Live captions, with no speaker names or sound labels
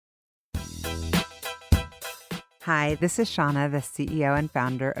Hi, this is Shauna, the CEO and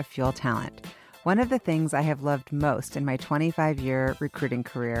founder of Fuel Talent. One of the things I have loved most in my 25-year recruiting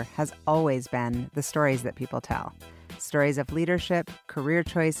career has always been the stories that people tell. Stories of leadership, career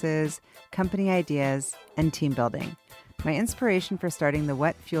choices, company ideas, and team building. My inspiration for starting the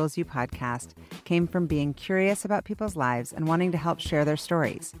What Fuels You podcast came from being curious about people's lives and wanting to help share their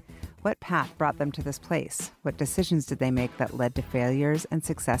stories. What path brought them to this place? What decisions did they make that led to failures and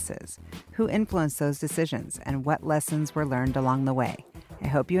successes? Who influenced those decisions, and what lessons were learned along the way? I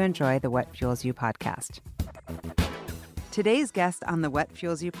hope you enjoy the What Fuels You podcast. Today's guest on the What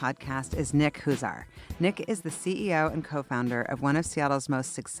Fuels You podcast is Nick Huzar. Nick is the CEO and co-founder of one of Seattle's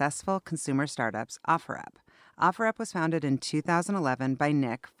most successful consumer startups, OfferUp. OfferUp was founded in 2011 by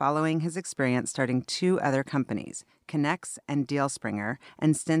Nick following his experience starting two other companies, Connex and DealSpringer,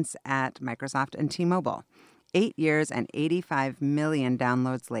 and stints at Microsoft and T-Mobile. 8 years and 85 million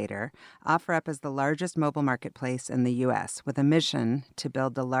downloads later, OfferUp is the largest mobile marketplace in the U.S. with a mission to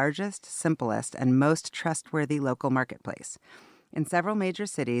build the largest, simplest, and most trustworthy local marketplace. In several major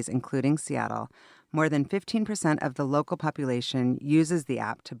cities, including Seattle, more than 15% of the local population uses the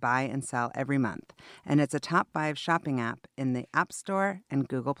app to buy and sell every month, and it's a top 5 shopping app in the App Store and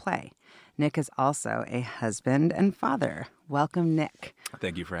Google Play. Nick is also a husband and father. Welcome, Nick.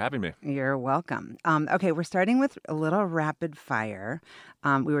 Thank you for having me. You're welcome. Okay, we're starting with a little rapid fire.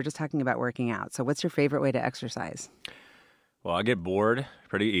 We were just talking about working out. So what's your favorite way to exercise? Well, I get bored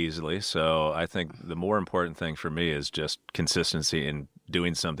pretty easily, so I think the more important thing for me is just consistency in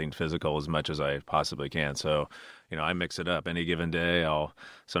doing something physical as much as I possibly can. So, I mix it up. Any given day, I'll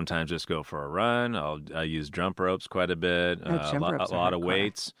sometimes just go for a run. I use jump ropes quite a bit, a lot of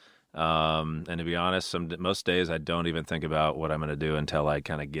weights. And to be honest, most days I don't even think about what I'm going to do until I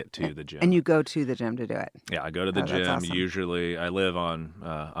kind of get to the gym. And you go to the gym to do it? Yeah, I go to the gym. Awesome. Usually, I live on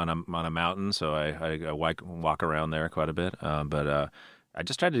a mountain, so I walk around there quite a bit. But I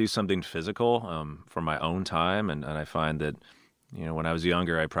just try to do something physical for my own time, and I find that when I was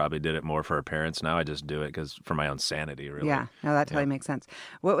younger, I probably did it more for our parents. Now I just do it for my own sanity, really. Yeah, no, that totally makes sense.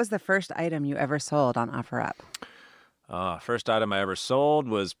 What was the first item you ever sold on OfferUp? First item I ever sold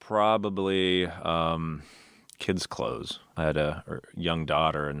was probably kids' clothes. I had a young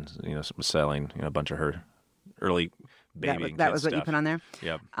daughter, and was selling a bunch of her early baby. That was what stuff. you put on there.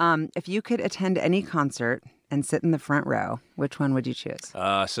 Yep. If you could attend any concert and sit in the front row, which one would you choose?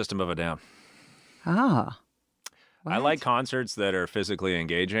 System of a Down. Oh. What? I like concerts that are physically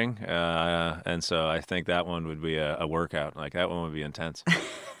engaging, and so I think that one would be a workout. Like that one would be intense.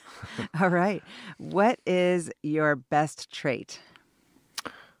 All right. What is your best trait?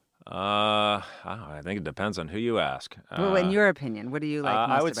 I think it depends on who you ask. Well, in your opinion, what do you like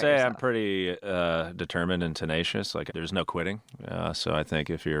most I would about say yourself? I'm pretty determined and tenacious. Like there's no quitting. So I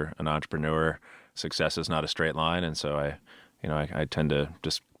think if you're an entrepreneur, success is not a straight line, and so I tend to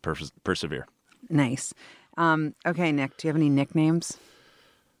just persevere. Nice. Okay, Nick, do you have any nicknames?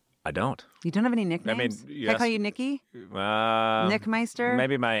 I don't. You don't have any nicknames? yes. Can I call you Nicky? Nick Meister?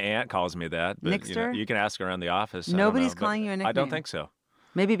 Maybe my aunt calls me that. But, Nickster? you can ask around the office. Nobody's I don't know, calling you a nickname? I don't think so.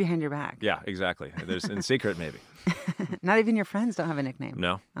 Maybe behind your back. Yeah, exactly. There's in secret, maybe. Not even your friends don't have a nickname?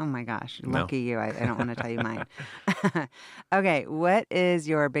 No. Oh my gosh. No. Lucky you. I don't want to tell you mine. Okay, what is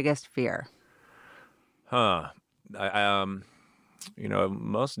your biggest fear? Most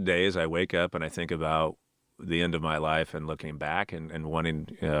days I wake up and I think about the end of my life and looking back and wanting,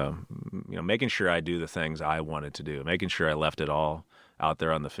 making sure I do the things I wanted to do, making sure I left it all out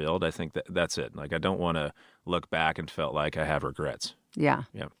there on the field. I think that's it. Like, I don't want to look back and felt like I have regrets. Yeah.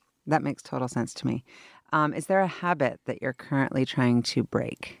 Yeah. That makes total sense to me. Is there a habit that you're currently trying to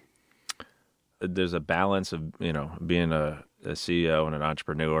break? There's a balance of, being a CEO and an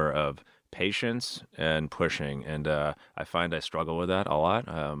entrepreneur of patience and pushing. And I find I struggle with that a lot.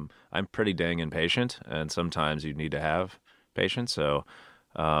 I'm pretty dang impatient, and sometimes you need to have patience. So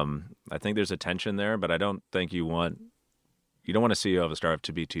I think there's a tension there, but I don't think you don't want a CEO of a startup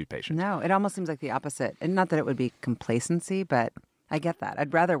to be too patient. No, it almost seems like the opposite. And not that it would be complacency, but I get that.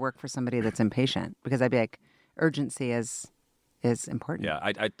 I'd rather work for somebody that's impatient because I'd be like, urgency is important. Yeah,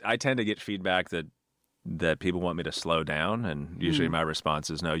 I tend to get feedback that people want me to slow down, and usually my response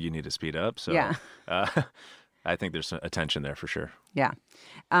is, no, you need to speed up. So Yeah. I think there's a tension there for sure. Yeah.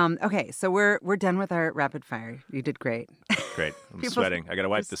 Okay, so we're done with our rapid fire. You did great. Great. I'm sweating. I got to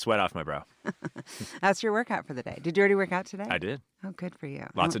wipe the sweat off my brow. That's your workout for the day. Did you already work out today? I did. Oh, good for you.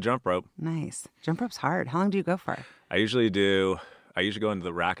 Lots of jump rope. Nice. Jump rope's hard. How long do you go for? I usually go into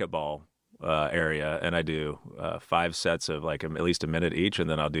the racquetball area, and I do 5 sets of like at least a minute each, and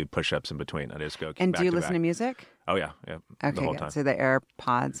then I'll do push-ups in between. I just go And back do you to listen back. to music? Oh, yeah. Okay, the whole good. time. So the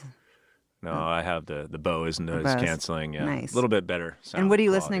AirPods. No, I have the Bose noise Bose. canceling. Yeah, Nice. a little bit better sound And what are you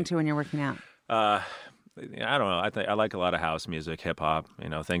quality. listening to when you're working out? I don't know. I like a lot of house music, hip hop.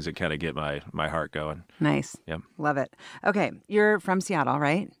 Things that kind of get my heart going. Nice. Yep. Love it. Okay, you're from Seattle,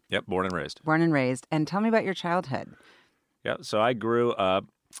 right? Yep. Born and raised. Born and raised. And tell me about your childhood. Yeah. So I grew up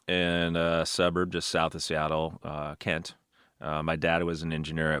in a suburb just south of Seattle, Kent. My dad was an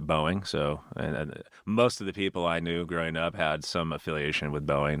engineer at Boeing, so and most of the people I knew growing up had some affiliation with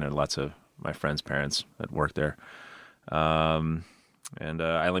Boeing, and lots of my friends' parents that worked there. And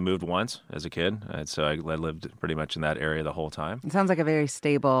I only moved once as a kid, and so I lived pretty much in that area the whole time. It sounds like a very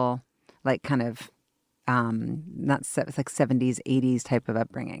stable, like kind of, it's like 70s, 80s type of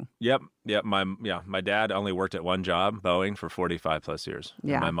upbringing. Yep. My dad only worked at one job, Boeing, for 45 plus years.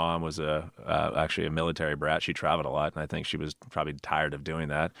 Yeah. And my mom was actually a military brat. She traveled a lot, and I think she was probably tired of doing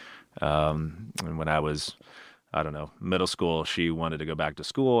that. And when I was, I don't know, middle school, she wanted to go back to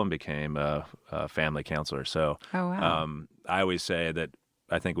school and became a family counselor. So Oh, wow. I always say that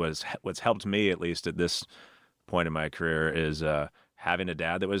I think what's helped me, at least at this point in my career, is having a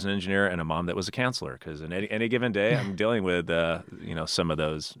dad that was an engineer and a mom that was a counselor. Because in any given day, I'm dealing with some of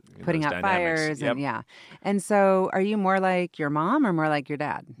those Putting those out dynamics. fires Yep. and yeah. And so are you more like your mom or more like your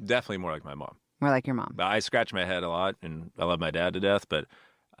dad? Definitely more like my mom. More like your mom. But I scratch my head a lot, and I love my dad to death, but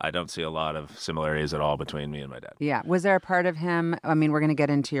I don't see a lot of similarities at all between me and my dad. Yeah. Was there a part of him? I mean, we're going to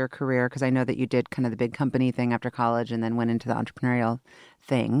get into your career because I know that you did kind of the big company thing after college and then went into the entrepreneurial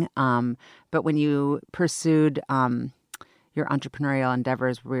thing. But when you pursued your entrepreneurial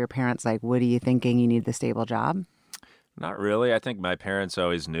endeavors, were your parents like, what are you thinking? You need the stable job? Not really. I think my parents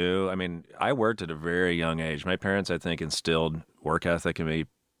always knew. I mean, I worked at a very young age. My parents, I think, instilled work ethic in me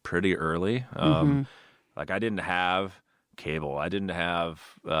pretty early. Like I didn't have cable. I didn't have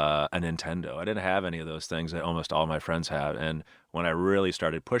a Nintendo. I didn't have any of those things that almost all my friends had. And when I really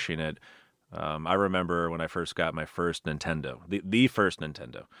started pushing it, I remember when I first got my first Nintendo, the first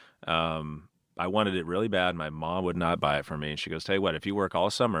Nintendo. I wanted it really bad. My mom would not buy it for me. And she goes, "Tell you what, if you work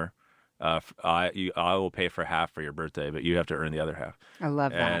all summer, I will pay for half for your birthday, but you have to earn the other half." I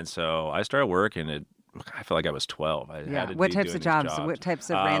love that. And so I started working. I felt like I was 12. I Yeah. had to What be types doing of these jobs? What types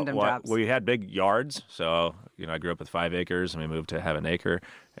of random jobs? We had big yards. So, I grew up with 5 acres and we moved to have an acre.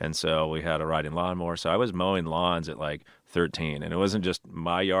 And so we had a riding lawnmower. So I was mowing lawns at like 13. And it wasn't just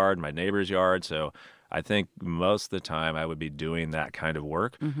my yard, my neighbor's yard. So I think most of the time I would be doing that kind of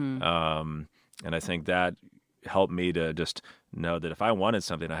work. And I think that helped me to just know that if I wanted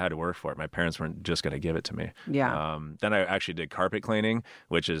something, I had to work for it. My parents weren't just going to give it to me. Yeah. Then I actually did carpet cleaning,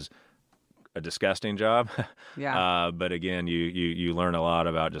 which is a disgusting job. Yeah. But again, you learn a lot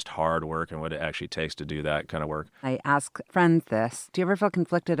about just hard work and what it actually takes to do that kind of work. I ask friends this. Do you ever feel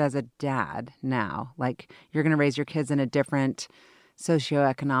conflicted as a dad now? Like you're going to raise your kids in a different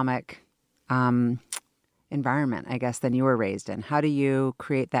socioeconomic environment, I guess, than you were raised in. How do you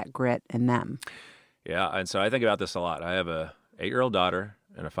create that grit in them? Yeah, and so I think about this a lot. I have a 8-year-old daughter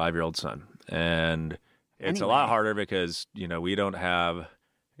and a 5-year-old son. And it's a lot harder because, we don't have,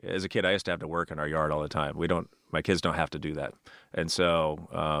 as a kid, I used to have to work in our yard all the time. My kids don't have to do that. And so,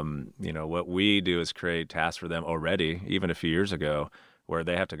 what we do is create tasks for them already, even a few years ago, where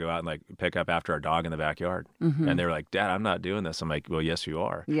they have to go out and like pick up after our dog in the backyard. And they were like, "Dad, I'm not doing this." I'm like, "Well, yes, you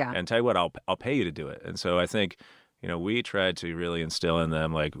are." Yeah. And tell you what, I'll pay you to do it. And so I think, we tried to really instill in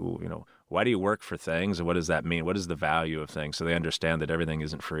them like, why do you work for things and what does that mean? What is the value of things? So they understand that everything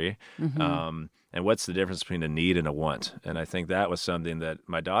isn't free. And what's the difference between a need and a want? And I think that was something that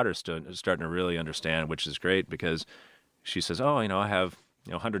my daughter's starting to really understand, which is great because she says, "Oh, I have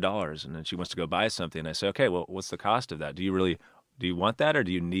 $100," and then she wants to go buy something. And I say, "Okay, well, what's the cost of that? Do you want that or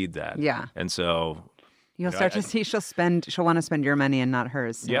do you need that?" Yeah. And so You'll start to see she'll want to spend your money and not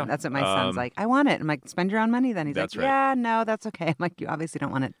hers. So Yeah. That's what my son's like. I want it. I'm like, spend your own money then. He's That's like, right. yeah, no, that's okay. I'm like, you obviously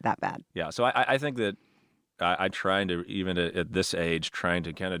don't want it that bad. Yeah, so I think that I trying to, even at this age, trying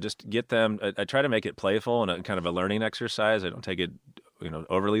to kind of just get them, I try to make it playful and a kind of a learning exercise. I don't take it,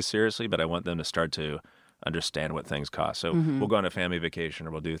 overly seriously, but I want them to start to understand what things cost. So we'll go on a family vacation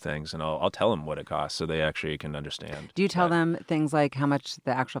or we'll do things and I'll tell them what it costs so they actually can understand. Do you tell them things like how much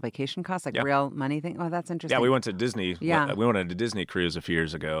the actual vacation costs, like Yeah. real money thing? Oh, that's interesting. Yeah, we went to Disney. Yeah. We went on a Disney cruise a few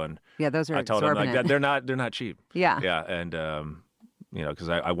years ago and Yeah, those are I told them exorbitant. like they're not cheap. Yeah. Yeah, and because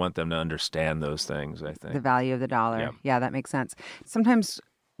I want them to understand those things, I think. The value of the dollar. Yeah. Yeah, that makes sense. Sometimes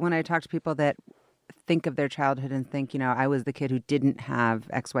when I talk to people that think of their childhood and think, I was the kid who didn't have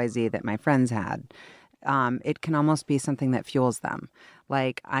XYZ that my friends had, it can almost be something that fuels them.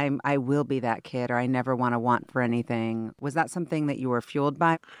 Like, I will be that kid, or I never want for anything. Was that something that you were fueled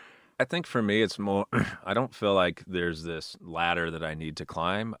by? I think for me, it's more, I don't feel like there's this ladder that I need to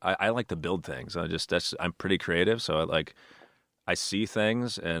climb. I like to build things. I'm pretty creative. So I see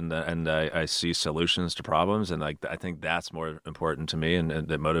things and I see solutions to problems. And I think that's more important to me and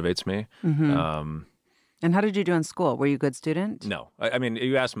that motivates me. And how did you do in school? Were you a good student? No, I mean,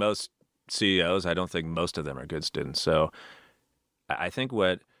 you ask most CEOs, I don't think most of them are good students. So I think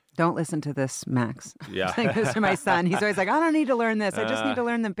Don't listen to this, Max. Yeah. Like this to my son. He's always like, I don't need to learn this. I just need to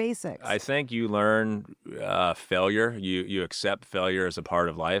learn the basics. I think you learn failure. You accept failure as a part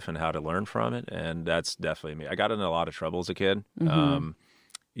of life and how to learn from it. And that's definitely me. I got in a lot of trouble as a kid.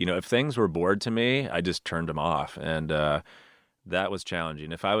 If things were bored to me, I just turned them off. And that was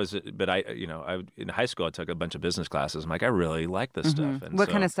challenging. In high school, I took a bunch of business classes. I'm like, I really like this stuff. And what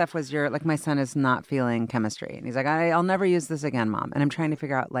kind of stuff was like my son is not feeling chemistry. And he's like, I'll never use this again, Mom. And I'm trying to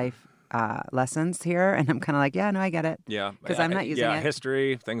figure out life lessons here. And I'm kind of like, yeah, no, I get it. Yeah. Because I'm not using it.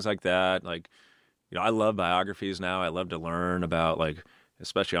 History, things like that. I love biographies now. I love to learn about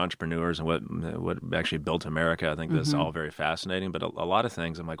especially entrepreneurs and what actually built America. I think that's all very fascinating. But a lot of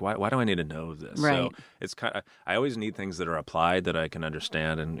things, I'm like, why do I need to know this? Right. So it's I always need things that are applied that I can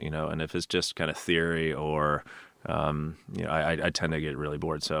understand. And if it's just kind of theory or, I tend to get really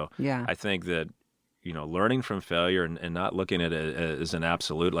bored. So yeah. I think that, learning from failure and not looking at it as an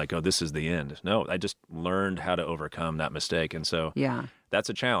absolute, like, oh, this is the end. No, I just learned how to overcome that mistake. And so yeah. That's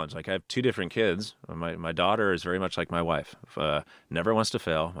a challenge. I have two different kids. My daughter is very much like my wife. Never wants to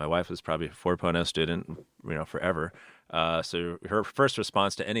fail. My wife is probably a 4.0 student, forever. So her first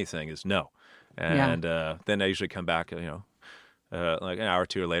response to anything is no. And then I usually come back, like an hour or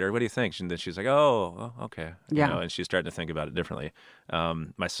two later, what do you think? And then she's like, oh, okay. And she's starting to think about it differently.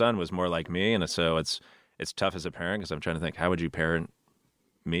 My son was more like me, and so it's tough as a parent because I'm trying to think, how would you parent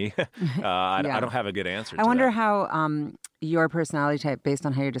me? I don't have a good answer to I wonder that. how your personality type, based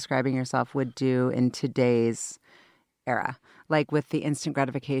on how you're describing yourself, would do in today's era. Like with the instant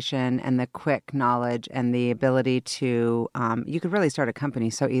gratification and the quick knowledge and the ability to, you could really start a company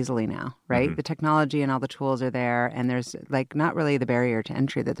so easily now, right? Mm-hmm. The technology and all the tools are there, and there's not really the barrier to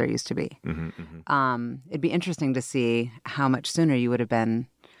entry that there used to be. It'd be interesting to see how much sooner you would have been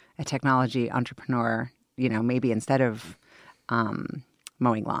a technology entrepreneur, maybe instead of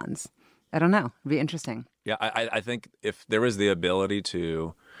mowing lawns. I don't know. It'd be interesting. Yeah, I think if there was the ability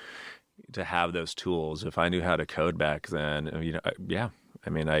to have those tools, if I knew how to code back then, yeah. I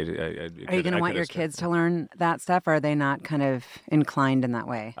mean, are you going to want your kids to learn that stuff, or are they not kind of inclined in that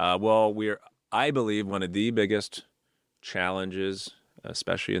way? Well, I believe one of the biggest challenges,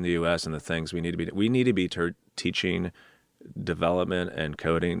 especially in the U.S., and the things we need to be teaching development and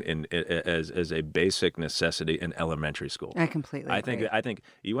coding as a basic necessity in elementary school. I completely agree. I think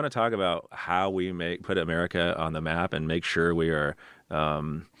you want to talk about how we put America on the map and make sure we are,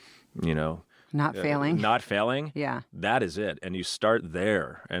 not failing. Yeah. That is it. And you start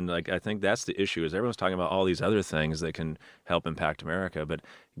there. And I think that's the issue is everyone's talking about all these other things that can help impact America, but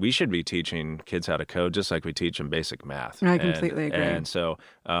we should be teaching kids how to code just like we teach them basic math. I completely agree. And so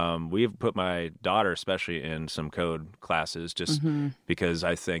we've put my daughter especially in some code classes just because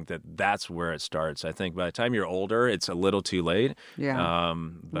I think that's where it starts. I think by the time you're older, it's a little too late. Yeah.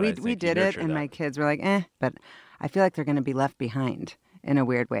 But we did it, and my kids were like, but I feel like they're going to be left behind in a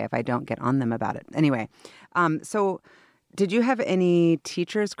weird way if I don't get on them about it. Anyway, so did you have any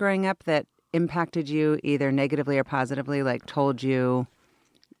teachers growing up that impacted you either negatively or positively, like told you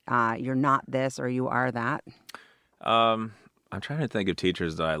you're not this or you are that? I'm trying to think of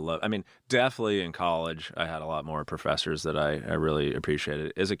teachers that I love. I mean, definitely in college, I had a lot more professors that I really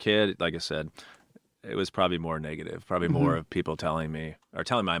appreciated. As a kid, like I said, it was probably more negative, probably more of people telling me, or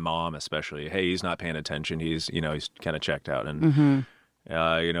telling my mom especially, hey, he's not paying attention. He's kind of checked out. And,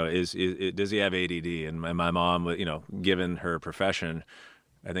 does he have ADD? And my mom, given her profession,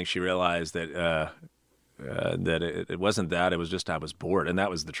 I think she realized that that it wasn't that. It was just I was bored, and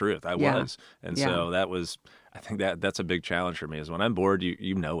that was the truth. I was. And so I think that's a big challenge for me is when I'm bored,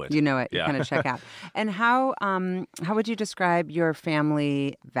 you know it. You know it. Yeah. You kind of check out. And how would you describe your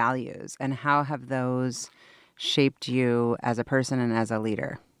family values, and how have those shaped you as a person and as a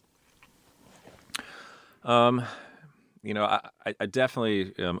leader? I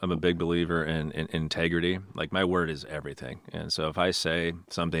definitely I'm a big believer in integrity. Like my word is everything, and so if I say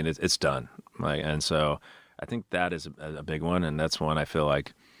something, it's done. And so I think that is a big one, and that's one I feel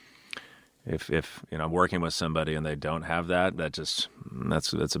like if I'm working with somebody and they don't have that's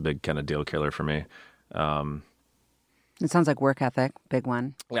a big kind of deal killer for me. It sounds like work ethic, big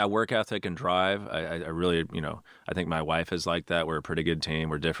one. Yeah, work ethic and drive. I really, I think my wife is like that. We're a pretty good team.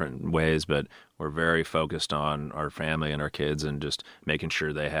 We're different in ways, but we're very focused on our family and our kids and just making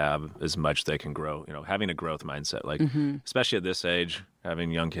sure they have as much they can grow. Having a growth mindset, like especially at this age, having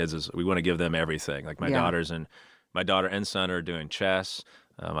young kids is we want to give them everything. Like my daughter and son are doing chess.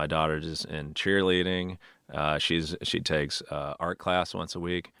 My daughter is in cheerleading. She takes art class once a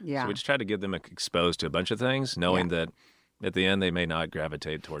week. Yeah. So we just try to get them exposed to a bunch of things, knowing that at the end they may not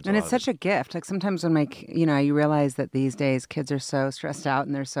gravitate towards. And it's such a gift. Like sometimes when you realize that these days kids are so stressed out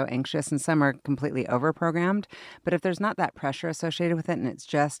and they're so anxious, and some are completely overprogrammed. But if there's not that pressure associated with it, and it's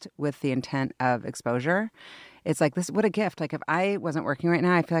just with the intent of exposure, it's like this. What a gift! Like if I wasn't working right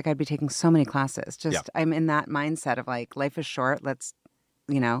now, I feel like I'd be taking so many classes. I'm in that mindset of like life is short. Let's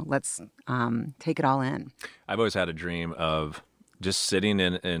take it all in. I've always had a dream of just sitting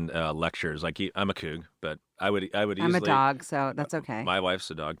in lectures. Like I'm a coug, but I would easily. I'm a dog, so that's okay. My wife's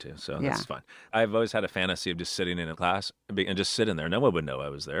a dog too, so that's fine. I've always had a fantasy of just sitting in a class and just sitting there. No one would know I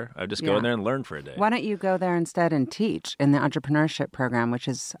was there. I'd just go in there and learn for a day. Why don't you go there instead and teach in the entrepreneurship program, which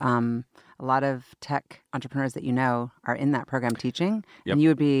is a lot of tech entrepreneurs that are in that program teaching, and you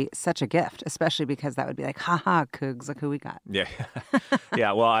would be such a gift, especially because that would be like, ha, cougs, look who we got. Yeah,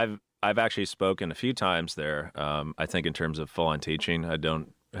 yeah. Well, I've actually spoken a few times there. I think in terms of full-on teaching, I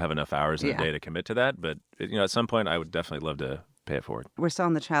don't have enough hours in a day to commit to that. But at some point, I would definitely love to pay it forward. We're still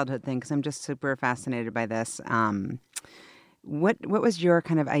on the childhood thing because I'm just super fascinated by this. What was your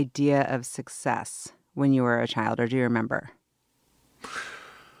kind of idea of success when you were a child, or do you remember?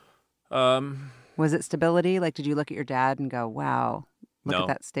 Was it stability? Like, did you look at your dad and go, "Wow, look at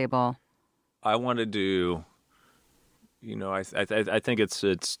that stable"? I wanted to. I think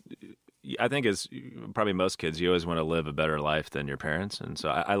it's probably most kids. You always want to live a better life than your parents, and so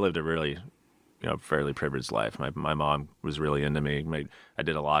I lived a really, fairly privileged life. My mom was really into me. I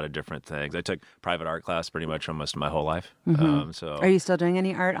did a lot of different things. I took private art class pretty much almost my whole life. So, are you still doing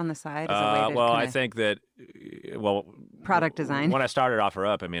any art on the side? As a way to I think that. Product design. When I started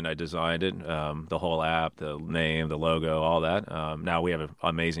OfferUp, I designed it, the whole app, the name, the logo, all that. Now we have an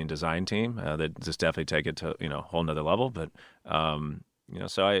amazing design team that just definitely take it to a whole nother level. But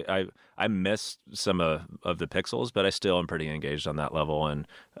so I miss some of the pixels, but I still am pretty engaged on that level. And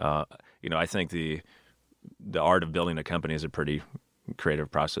I think the art of building a company is a pretty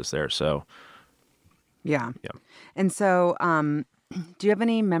creative process there. So yeah. And so. Do you have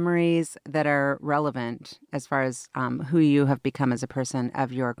any memories that are relevant as far as who you have become as a person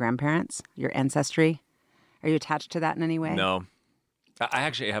of your grandparents, your ancestry? Are you attached to that in any way? No. I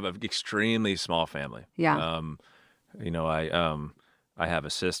actually have an extremely small family. Yeah. I have a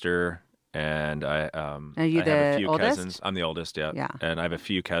sister and I have a few oldest? cousins. I'm the oldest, yeah. Yeah. And I have a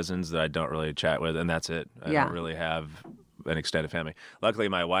few cousins that I don't really chat with, and that's it. I don't really have an extended family. Luckily,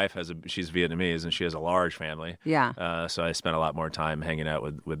 my wife she's Vietnamese and she has a large family. Yeah. So I spent a lot more time hanging out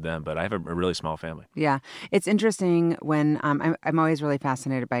with them, but I have a really small family. Yeah. It's interesting when I'm always really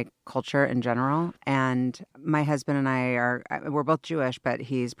fascinated by culture in general. And my husband and we're both Jewish, but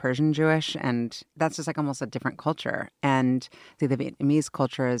he's Persian Jewish. And that's just like almost a different culture. And the Vietnamese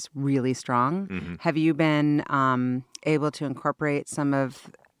culture is really strong. Mm-hmm. Have you been able to incorporate some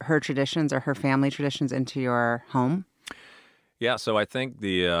of her traditions or her family traditions into your home? Yeah, so I think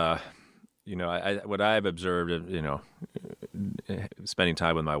what I've observed, spending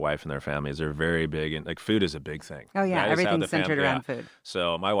time with my wife and their families, they're very big, and like food is a big thing. Oh yeah, everything's centered around food.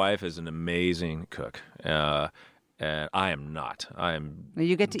 So my wife is an amazing cook, and I am not. I am.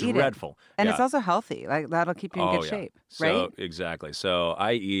 You get to eat it, dreadful, and it's also healthy. Like that'll keep you in good shape, right? So exactly. So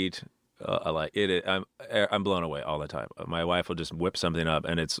I eat. I'm blown away all the time. My wife will just whip something up,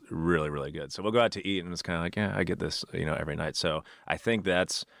 and it's really, really good. So we'll go out to eat, and it's kind of like, yeah, I get this, every night. So I think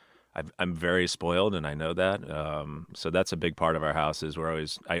I'm very spoiled, and I know that. So that's a big part of our house.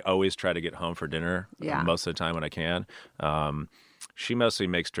 I always try to get home for dinner most of the time when I can. She mostly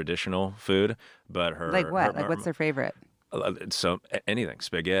makes traditional food, but what's their favorite? So anything,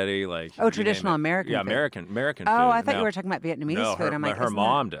 spaghetti, like traditional American. Yeah, food. American. Oh, food. I thought you were talking about Vietnamese food. I'm like, her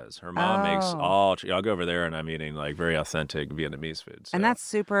mom does. Her mom makes all. I'll go over there and I'm eating like very authentic Vietnamese food. So. And that's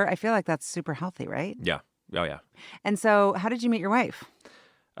super. I feel like that's super healthy, right? Yeah. Oh yeah. And so, how did you meet your wife?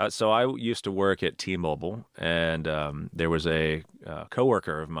 So I used to work at T-Mobile, and there was a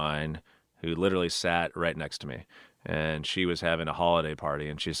coworker of mine who literally sat right next to me. And she was having a holiday party,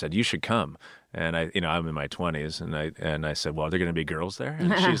 and she said, "You should come." And I'm in my 20s, and I said, "Well, are there going to be girls there?"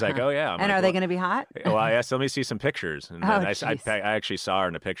 And she's like, "Oh yeah." And are they going to be hot? Well, I asked, "Let me see some pictures." And then I actually saw her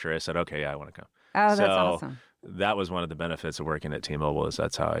in a picture. I said, "Okay, yeah, I want to come." Oh, that's awesome. that was one of the benefits of working at T-Mobile is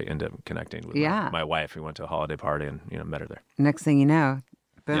that's how I ended up connecting with my wife. We went to a holiday party and met her there. Next thing you know,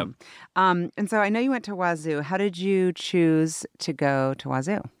 boom. Yep. And so I know you went to Wazoo. How did you choose to go to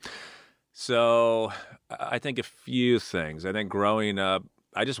Wazoo? So I think a few things. I think growing up,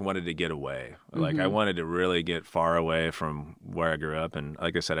 I just wanted to get away. Like I wanted to really get far away from where I grew up. And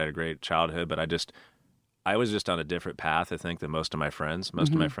like I said, I had a great childhood, but I was just on a different path, I think, than most of my friends.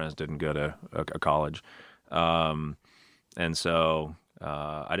 Most of my friends didn't go to a college. And so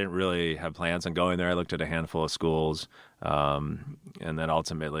I didn't really have plans on going there. I looked at a handful of schools. And then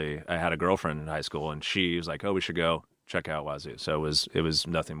ultimately I had a girlfriend in high school and she was like, oh, we should go check out Wazoo. So it was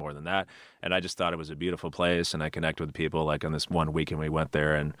nothing more than that. And I just thought it was a beautiful place and I connected with people like on this one weekend we went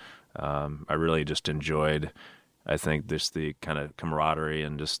there and I really just enjoyed, I think, just the kind of camaraderie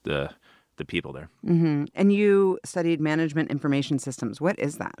and just the people there. Mm-hmm. And you studied management information systems. What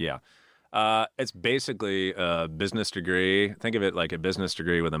is that? Yeah. It's basically a business degree. Think of it like a business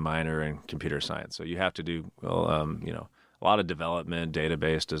degree with a minor in computer science. So you have to do, a lot of development,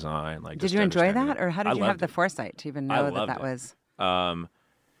 database design. Did you enjoy that? Or how did you have the foresight to even know that was?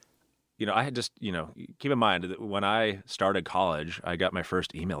 I had just, keep in mind that when I started college, I got my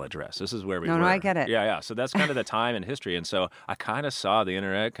first email address. This is where we were. No, I get it. Yeah. So that's kind of the time in history. And so I kind of saw the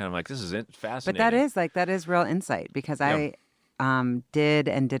internet kind of like, this is fascinating. But that is real insight because I did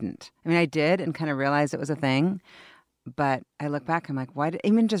and didn't. I mean, I did and kind of realized it was a thing. But I look back, I'm like, why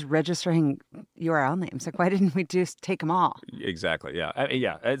even just registering URL names? Like, why didn't we just take them all? Exactly. Yeah.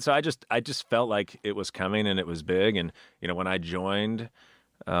 And so I just felt like it was coming and it was big. And, when I joined,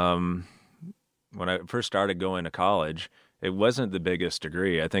 when I first started going to college, it wasn't the biggest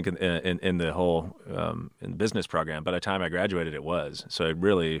degree, I think, in the whole in the business program. By the time I graduated, it was. So it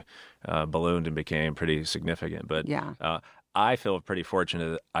really ballooned and became pretty significant. But I feel pretty fortunate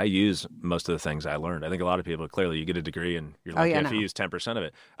that I use most of the things I learned. I think a lot of people, clearly, you get a degree and you're lucky if you use 10% of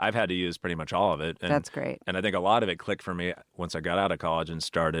it. I've had to use pretty much all of it. And, that's great. And I think a lot of it clicked for me once I got out of college and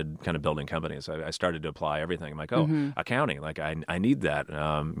started kind of building companies. I started to apply everything. I'm like, accounting, like I need that.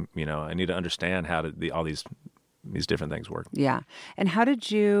 I need to understand how all these different things work. Yeah. And how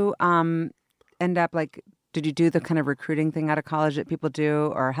did you end up, did you do the kind of recruiting thing out of college that people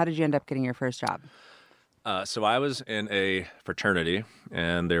do? Or how did you end up getting your first job? So I was in a fraternity,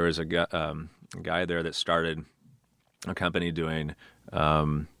 and there was a guy there that started a company doing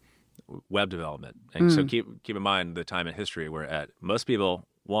web development. And so keep in mind the time in history we're at. Most people,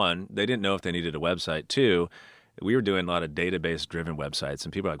 one, they didn't know if they needed a website. Two, we were doing a lot of database-driven websites,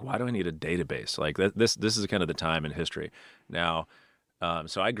 and people are like, why do I need a database? Like this is kind of the time in history. Now,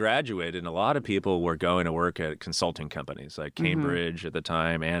 so I graduated, and a lot of people were going to work at consulting companies like Cambridge at the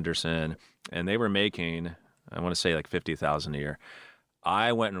time, Anderson, and they were making, I want to say, like $50,000 a year.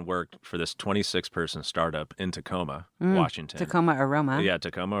 I went and worked for this 26-person startup in Tacoma, Washington. Tacoma Aroma. Yeah,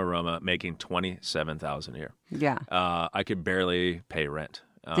 Tacoma Aroma, making $27,000 a year. Yeah. I could barely pay rent.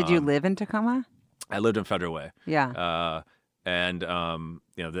 Did you live in Tacoma? I lived in Federal Way. Yeah.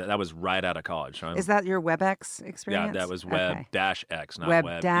 That was right out of college. So is that your WebEx experience? Yeah, that was Web-X, not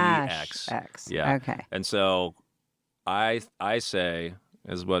Web-X. Yeah. Okay. And so I say,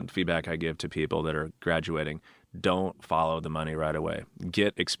 is what feedback I give to people that are graduating, don't follow the money right away.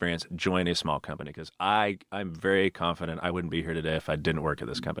 Get experience, join a small company, because I'm very confident I wouldn't be here today if I didn't work at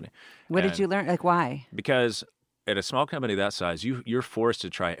this company. What did you learn? Like, why? Because at a small company that size, you're forced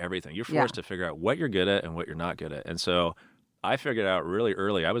to try everything. You're forced to figure out what you're good at and what you're not good at. And so I figured out really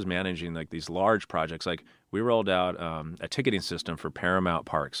early, I was managing like these large projects. Like we rolled out a ticketing system for Paramount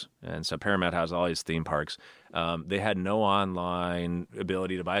Parks. And so Paramount has all these theme parks. They had no online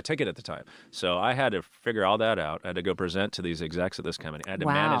ability to buy a ticket at the time. So I had to figure all that out. I had to go present to these execs at this company. I had to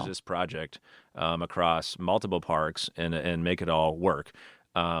manage this project across multiple parks and make it all work.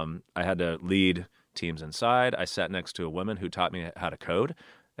 I had to lead teams inside. I sat next to a woman who taught me how to code.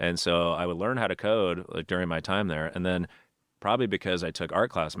 And so I would learn how to code like during my time there. And then probably because I took art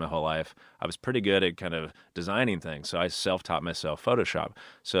class my whole life, I was pretty good at kind of designing things. So I self-taught myself Photoshop.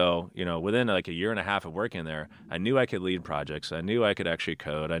 So, within like a year and a half of working there, I knew I could lead projects. I knew I could actually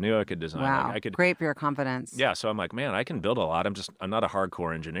code. I knew I could design. Wow. I could, great for your confidence. Yeah. So I'm like, man, I can build a lot. I'm not a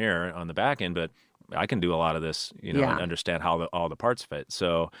hardcore engineer on the back end, but I can do a lot of this, and understand how all the parts fit.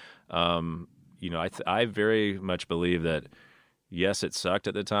 So, I very much believe that, yes, it sucked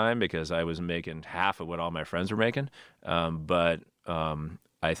at the time because I was making half of what all my friends were making. But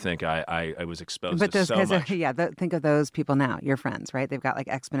I think I was exposed to so much. Think of those people now, your friends, right? They've got like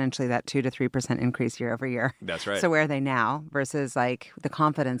exponentially that 2 to 3% increase year over year. That's right. So where are they now versus like the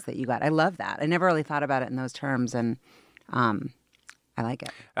confidence that you got? I love that. I never really thought about it in those terms, and I like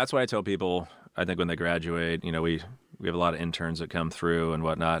it. That's why I tell people I think when they graduate, we have a lot of interns that come through and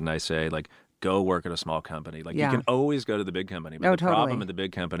whatnot, and I say, like, go work at a small company. Like, you can always go to the big company, but the problem at the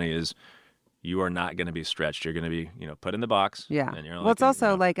big company is you are not going to be stretched. You're going to be, put in the box. Yeah. And you're Well, it's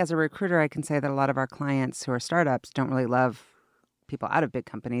also like, as a recruiter, I can say that a lot of our clients who are startups don't really love people out of big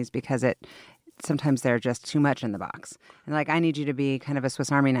companies because sometimes they're just too much in the box. And like, I need you to be kind of a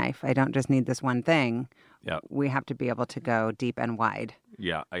Swiss Army knife. I don't just need this one thing. Yeah. We have to be able to go deep and wide.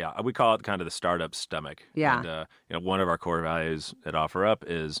 Yeah. We call it kind of the startup stomach. Yeah. And, one of our core values at OfferUp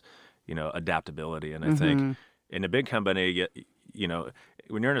is, adaptability. And I think in a big company,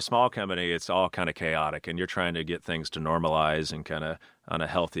 when you're in a small company, it's all kind of chaotic, and you're trying to get things to normalize and kind of on a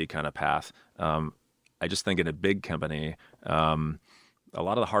healthy kind of path. I just think in a big company, a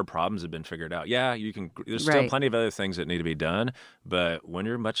lot of the hard problems have been figured out. Yeah, there's still plenty of other things that need to be done, but when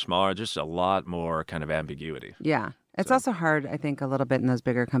you're much smaller, there's a lot more kind of ambiguity. Yeah. It's also hard, I think, a little bit in those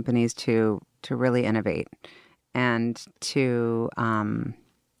bigger companies to really innovate and to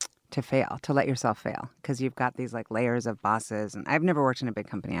fail, to let yourself fail, because you've got these like layers of bosses. And I've never worked in a big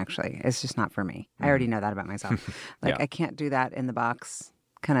company, actually. It's just not for me. I already know that about myself. I can't do that in the box.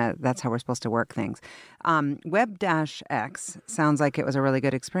 Kind of, that's how we're supposed to work things. Web-X sounds like it was a really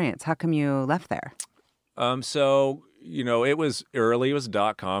good experience. How come you left there? So, it was early. It was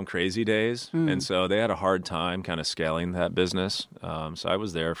 .com crazy days. And so they had a hard time kind of scaling that business. So I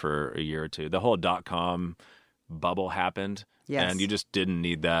was there for a year or two. The whole .com bubble happened. Yes. And you just didn't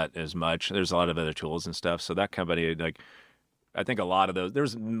need that as much. There's a lot of other tools and stuff. So that company, I think a lot of those, there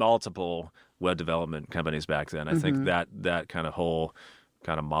was multiple web development companies back then. I think that kind of whole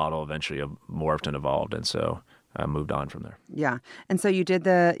kind of model eventually morphed and evolved. And so I moved on from there. Yeah. And so you did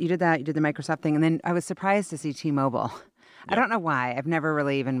the Microsoft thing. And then I was surprised to see T-Mobile. Yeah. I don't know why. I've never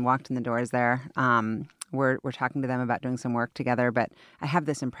really even walked in the doors there. We're talking to them about doing some work together, but I have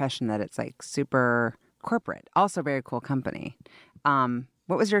this impression that it's like super corporate, also very cool company.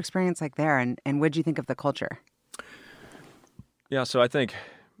 What was your experience like there, and what did you think of the culture? Yeah, so I think,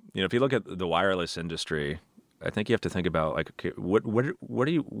 if you look at the wireless industry, I think you have to think about like, okay,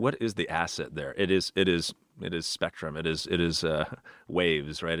 what is the asset there? It is spectrum. It is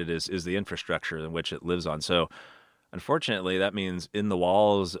waves, right? It is the infrastructure in which it lives on. So, unfortunately, that means in the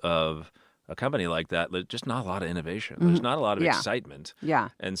walls of a company like that, just not a lot of innovation. There's not a lot of excitement. Yeah.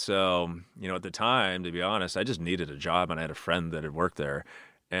 And so, at the time, to be honest, I just needed a job, and I had a friend that had worked there.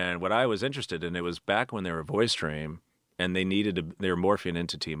 And what I was interested in, it was back when they were VoiceStream, and they were morphing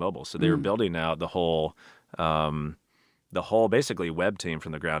into T-Mobile. So they were building out the whole basically web team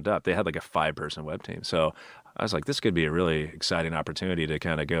from the ground up. They had like a 5-person web team. So I was like, this could be a really exciting opportunity to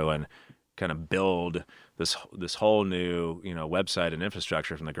kind of go and kind of build this whole new website and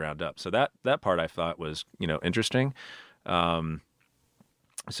infrastructure from the ground up. So that part I thought was interesting. So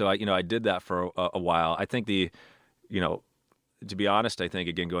I did that for a while. I think to be honest, I think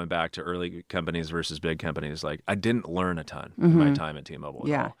again going back to early companies versus big companies, like I didn't learn a ton in my time at T-Mobile.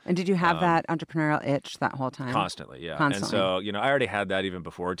 Yeah, at all. And did you have that entrepreneurial itch that whole time? Constantly, yeah. Constantly. And so I already had that even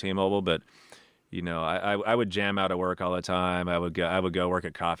before T-Mobile, but. I would jam out at work all the time. I would go work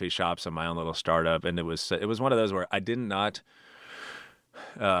at coffee shops on my own little startup, and it was one of those where I did not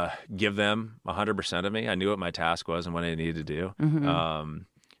give them 100% of me. I knew what my task was and what I needed to do.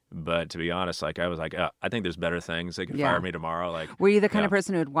 But to be honest, like I was like, I think there's better things. They can fire me tomorrow. Like, were you the kind of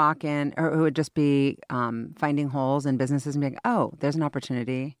person who would walk in or who would just be finding holes in businesses and be like, oh, there's an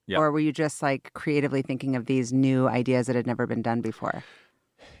opportunity? Yeah. Or were you just like creatively thinking of these new ideas that had never been done before?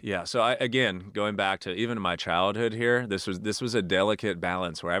 Yeah. So again, going back to even my childhood here, this was a delicate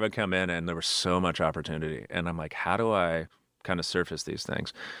balance where I would come in and there was so much opportunity, and I'm like, how do I kind of surface these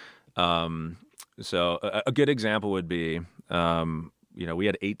things? So a good example would be, we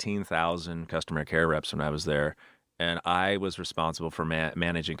had 18,000 customer care reps when I was there, and I was responsible for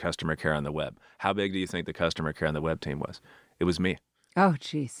managing customer care on the web. How big do you think the customer care on the web team was? It was me. Oh,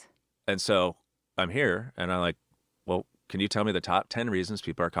 geez. And so I'm here, and I'm like, well, can you tell me the top 10 reasons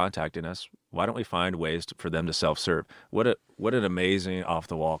people are contacting us? Why don't we find ways for them to self-serve? What an amazing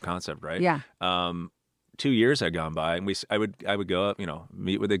off-the-wall concept, right? Yeah. 2 years had gone by, and I would go up,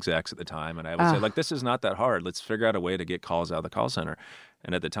 meet with execs at the time, and I would say, like, this is not that hard. Let's figure out a way to get calls out of the call center.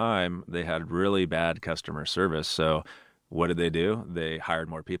 And at the time, they had really bad customer service. So what did they do? They hired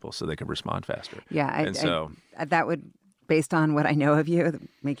more people so they could respond faster. Yeah. That would, based on what I know of you,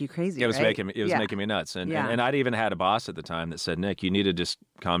 make you crazy. It was right? making me nuts. And I'd even had a boss at the time that said, Nick, you need to just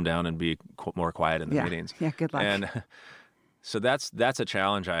calm down and be more quiet in the meetings. Yeah, good luck. And so that's a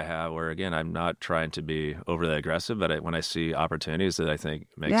challenge I have where, again, I'm not trying to be overly aggressive, but when I see opportunities that I think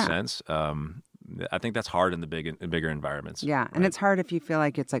make sense, I think that's hard in the bigger environments. Yeah, and it's hard if you feel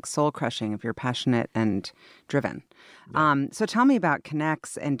like it's like soul crushing if you're passionate and driven. Yeah. So tell me about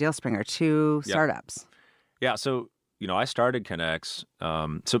Connex and DealSpringer, two startups. Yeah, so I started Connex.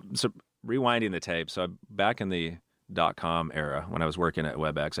 So rewinding the tape. So back in the .com era, when I was working at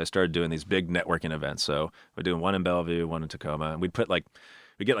WebEx, I started doing these big networking events. So we're doing one in Bellevue, one in Tacoma, and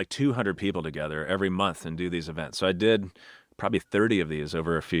we get like 200 people together every month and do these events. So I did probably 30 of these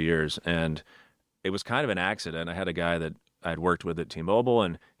over a few years, and it was kind of an accident. I had a guy that I'd worked with at T-Mobile,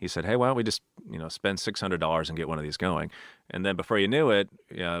 and he said, "Hey, why don't we just spend $600 and get one of these going?" And then before you knew it,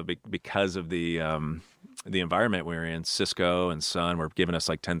 because of the environment we were in, Cisco and Sun were giving us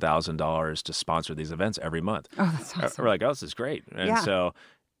like $10,000 to sponsor these events every month. Oh, that's awesome. We're like, "Oh, this is great!" And so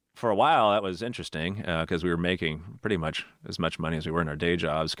for a while, that was interesting because we were making pretty much as much money as we were in our day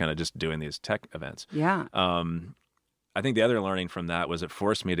jobs, kind of just doing these tech events. Yeah. I think the other learning from that was it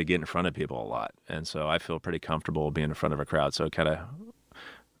forced me to get in front of people a lot. And so I feel pretty comfortable being in front of a crowd. So it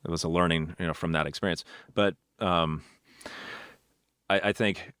was a learning, from that experience. But I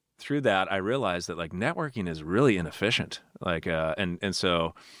think through that, I realized that like networking is really inefficient. Like, and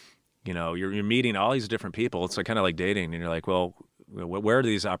so, you're meeting all these different people. It's like kind of like dating, and you're like, well, where do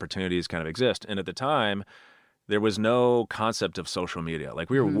these opportunities kind of exist? And at the time, there was no concept of social media. Like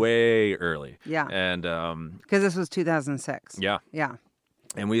we were way early. Yeah. And because this was 2006. Yeah. Yeah.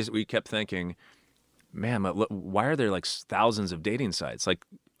 And we kept thinking, man, why are there like thousands of dating sites? Like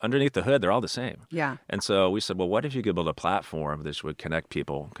underneath the hood, they're all the same. Yeah. And so we said, well, what if you could build a platform that would connect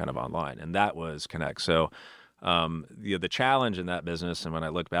people kind of online? And that was Connex. So the challenge in that business, and when I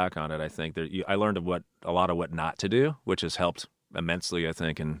look back on it, I think that I learned a lot of what not to do, which has helped immensely, I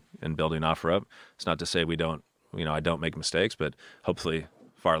think, in building OfferUp. It's not to say I don't make mistakes, but hopefully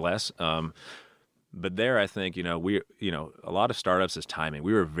far less. But there, I think, a lot of startups is timing.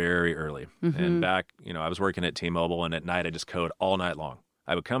 We were very early. And back, I was working at T-Mobile, and at night I just code all night long.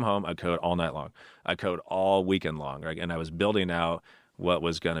 I would come home, I'd code all night long. I'd code all weekend long, right? And I was building out what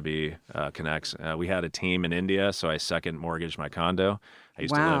was going to be Connex. We had a team in India, so I second mortgaged my condo. I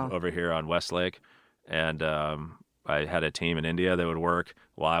used to live over here on Westlake, and I had a team in India that would work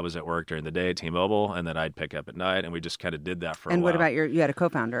while I was at work during the day at T-Mobile, and then I'd pick up at night, and we just kind of did that for a while. And what about you had a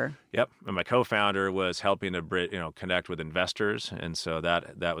co-founder? Yep. And my co-founder was helping to connect with investors, and so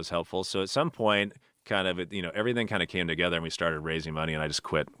that was helpful. So at some point, kind of, everything kind of came together, and we started raising money, and I just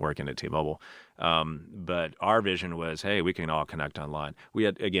quit working at T-Mobile. But our vision was, hey, we can all connect online. We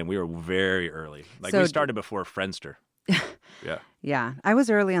were very early. Like we started before Friendster. Yeah. Yeah. I was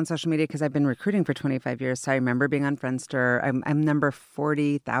early on social media because I've been recruiting for 25 years. So I remember being on Friendster. I'm number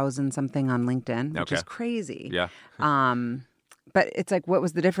 40,000 something on LinkedIn, which is crazy. Yeah. But it's like, what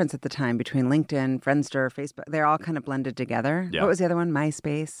was the difference at the time between LinkedIn, Friendster, Facebook? They're all kind of blended together. Yeah. What was the other one?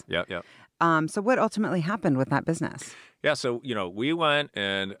 MySpace. Yeah. Yeah. So what ultimately happened with that business? Yeah, so we went,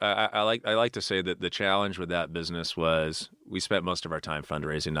 and I like to say that the challenge with that business was we spent most of our time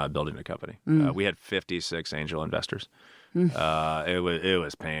fundraising, not building a company. We had 56 angel investors. It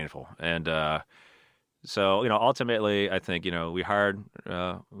was painful, and so ultimately, I think we had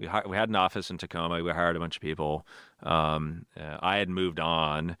an office in Tacoma. We hired a bunch of people. I had moved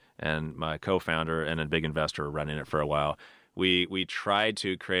on, and my co-founder and a big investor were running it for a while. We tried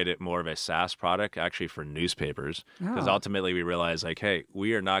to create it more of a SaaS product, actually, for newspapers, because ultimately we realized, like, hey,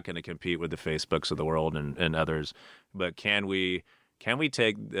 we are not going to compete with the Facebooks of the world and others, but can we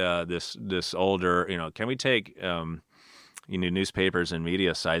take this older, can we take newspapers and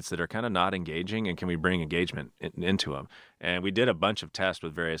media sites that are kind of not engaging, and can we bring engagement into them? And we did a bunch of tests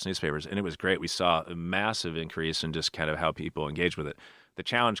with various newspapers, and it was great. We saw a massive increase in just kind of how people engage with it. The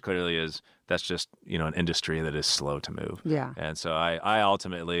challenge clearly is that's just, an industry that is slow to move. Yeah. And so I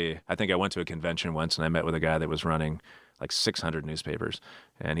ultimately, I think I went to a convention once, and I met with a guy that was running like 600 newspapers,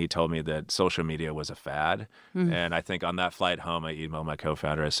 and he told me that social media was a fad. And I think on that flight home, I emailed my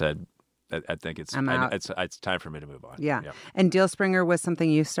co-founder. I said, I think it's time for me to move on. Yeah. And DealSpringer was something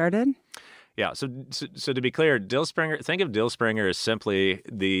you started? Yeah. So to be clear, DealSpringer, think of DealSpringer as simply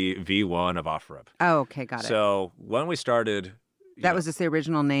the V1 of OfferUp. Oh, okay. Got it. So when we started... That was just the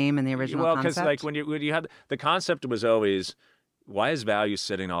original name and the original concept? Well, because when you had... The concept was always, why is value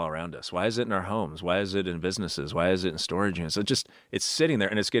sitting all around us? Why is it in our homes? Why is it in businesses? Why is it in storage units? It's sitting there,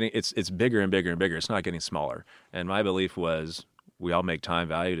 and it's bigger and bigger and bigger. It's not getting smaller. And my belief was we all make time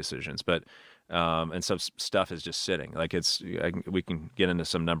value decisions, but... and some stuff is just sitting. Like we can get into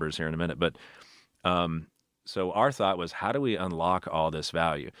some numbers here in a minute, but so our thought was, how do we unlock all this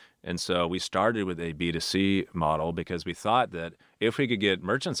value? And so we started with a B2C model because we thought that if we could get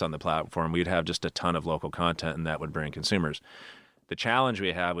merchants on the platform, we'd have just a ton of local content, and that would bring consumers. the challenge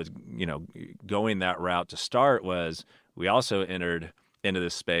we had with, going that route to start was we also entered into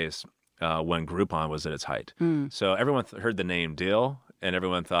this space when Groupon was at its height. So everyone heard the name Deal, and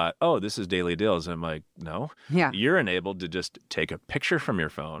everyone thought, oh, this is Daily Deals. And I'm like, no, you're enabled to just take a picture from your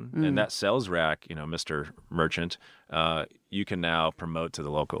phone, and that sales rack, Mr. Merchant, you can now promote to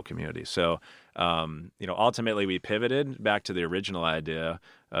the local community. So, ultimately we pivoted back to the original idea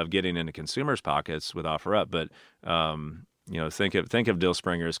of getting into consumers' pockets with OfferUp. But, think of Deal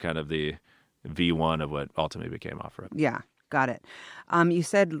Springer as kind of the V1 of what ultimately became OfferUp. Yeah. Got it. You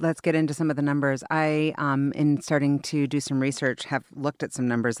said, let's get into some of the numbers. I, in starting to do some research, have looked at some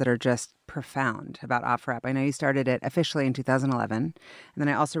numbers that are just profound about OfferUp. I know you started it officially in 2011. And then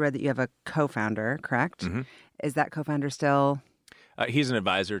I also read that you have a co-founder, correct? Mm-hmm. Is that co-founder still? He's an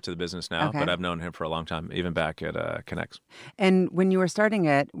advisor to the business now, but I've known him for a long time, even back at Connex. And when you were starting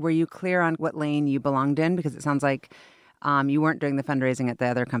it, were you clear on what lane you belonged in? Because it sounds like you weren't doing the fundraising at the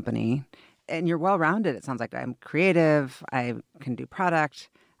other company. And you're well-rounded. It sounds like I'm creative. I can do product.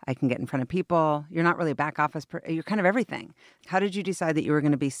 I can get in front of people. You're not really back office. You're kind of everything. How did you decide that you were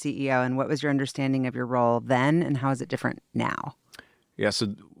going to be CEO, and what was your understanding of your role then, and how is it different now? Yeah. So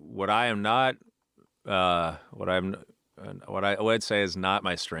what I would say is not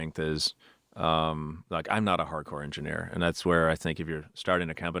my strength is I'm not a hardcore engineer, and that's where I think if you're starting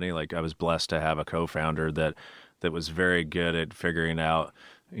a company, like I was blessed to have a co-founder that was very good at figuring out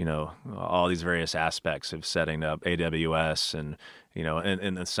all these various aspects of setting up AWS, and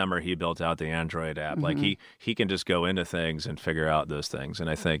in the summer he built out the Android app. Mm-hmm. Like he can just go into things and figure out those things. And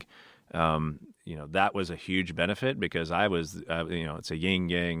I think that was a huge benefit because I was it's a yin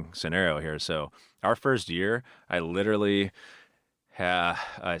yang scenario here. So our first year, I literally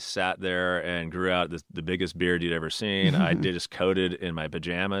I sat there and grew out the biggest beard you'd ever seen. I just coded in my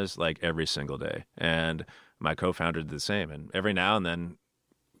pajamas like every single day, and my co-founder did the same. And every now and then,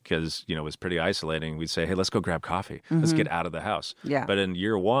 because it was pretty isolating, we'd say, hey, let's go grab coffee. Let's get out of the house. Yeah. But in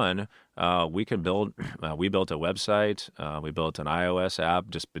year one, we built a website. We built an iOS app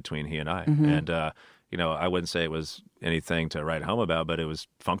just between he and I. And I wouldn't say it was anything to write home about, but it was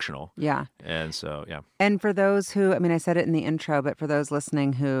functional. Yeah. And so, yeah. And for those who, I said it in the intro, but for those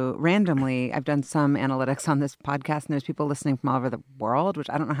listening who randomly, I've done some analytics on this podcast, and there's people listening from all over the world,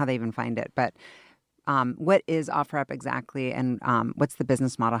 which I don't know how they even find it, but what is OfferUp exactly, and what's the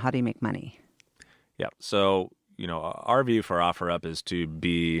business model? How do you make money? Yeah. So, our view for OfferUp is to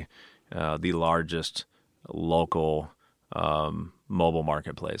be the largest local mobile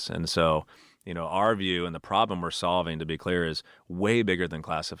marketplace. And so, our view and the problem we're solving, to be clear, is way bigger than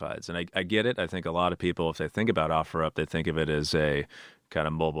classifieds. And I get it. I think a lot of people, if they think about OfferUp, they think of it as a kind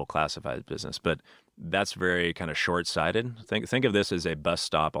of mobile classified business. But that's very kind of short-sighted. Think of this as a bus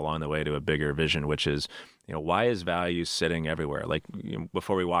stop along the way to a bigger vision, which is, why is value sitting everywhere? Like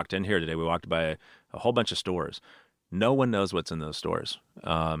before we walked in here today, we walked by a whole bunch of stores. No one knows what's in those stores.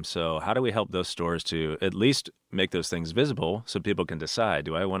 So how do we help those stores to at least make those things visible so people can decide,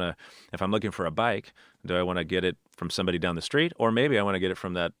 if I'm looking for a bike, do I want to get it from somebody down the street, or maybe I want to get it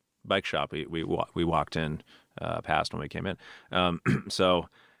from that bike shop we walked in past when we came in. So,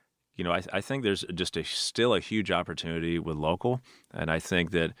 I think there's just still a huge opportunity with local, and I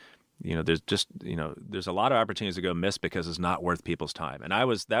think that there's a lot of opportunities to go missed because it's not worth people's time. And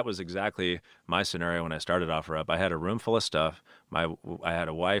that was exactly my scenario when I started OfferUp. I had a room full of stuff. I had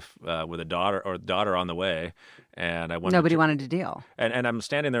a wife with a daughter on the way, and nobody wanted to deal. And I'm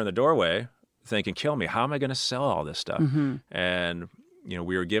standing there in the doorway thinking, kill me, how am I going to sell all this stuff? Mm-hmm. And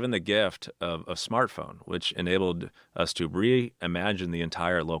we were given the gift of a smartphone, which enabled us to reimagine the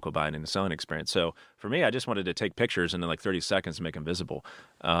entire local buying and selling experience. So for me, I just wanted to take pictures and in 30 seconds make them visible.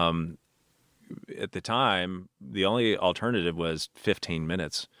 At the time, the only alternative was 15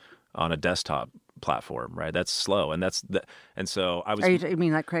 minutes on a desktop platform, right? That's slow, and so I was. You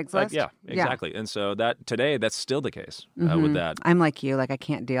mean like Craigslist? Yeah, exactly. Yeah. And so today that's still the case with that. I'm like you, I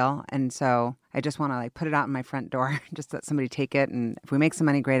can't deal, and so I just want to put it out in my front door, just let somebody take it, and if we make some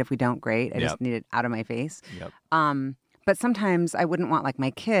money, great. If we don't, great. I just need it out of my face. Yep. But sometimes I wouldn't want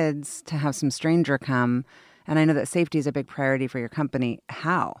my kids to have some stranger come, and I know that safety is a big priority for your company.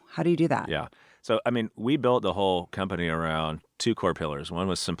 How do you do that? Yeah. So, we built the whole company around two core pillars. One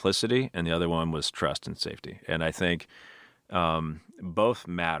was simplicity, and the other one was trust and safety. And I think both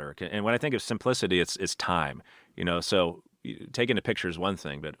matter. And when I think of simplicity, it's time. So taking a picture is one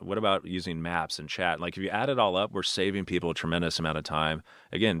thing, but what about using maps and chat? If you add it all up, we're saving people a tremendous amount of time,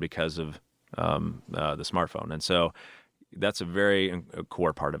 again, because of the smartphone. And so that's a very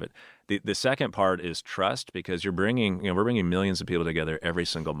core part of it. The second part is trust, because we're bringing millions of people together every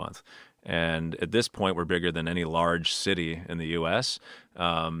single month. And at this point, we're bigger than any large city in the U.S.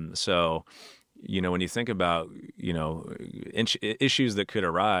 So, when you think about, issues that could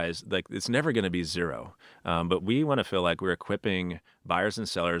arise, like it's never going to be zero. But we want to feel like we're equipping buyers and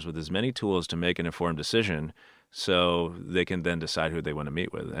sellers with as many tools to make an informed decision so they can then decide who they want to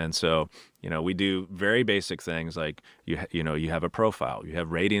meet with. And so, we do very basic things like you have a profile, you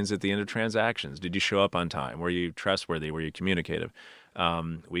have ratings at the end of transactions. Did you show up on time? Were you trustworthy? Were you communicative?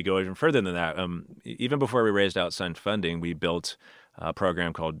 We go even further than that. Even before we raised outside funding, we built a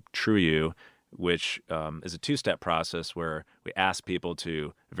program called TrueU, which is a two-step process where we ask people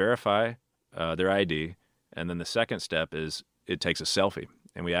to verify their ID, and then the second step is it takes a selfie.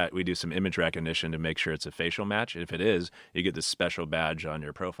 And we do some image recognition to make sure it's a facial match. If it is, you get this special badge on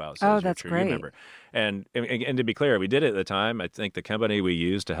your profile. Oh, that's great. Member. And to be clear, we did it at the time. I think the company we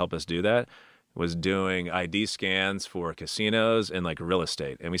used to help us do that was doing ID scans for casinos and like real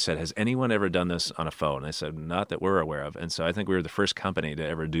estate. And we said, has anyone ever done this on a phone? And they said, not that we're aware of. And so I think we were the first company to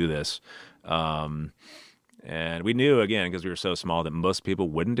ever do this. And we knew, again, because we were so small, that most people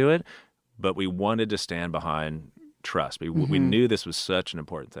wouldn't do it, but we wanted to stand behind trust. We knew this was such an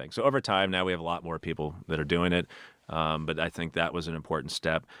important thing. So over time, now we have a lot more people that are doing it. But I think that was an important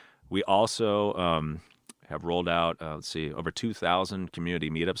step. We also have rolled out, over 2,000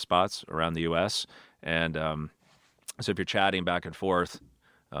 community meetup spots around the U.S. And so if you're chatting back and forth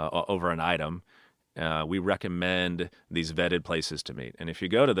over an item, we recommend these vetted places to meet. And if you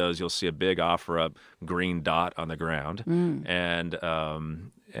go to those, you'll see a big OfferUp green dot on the ground.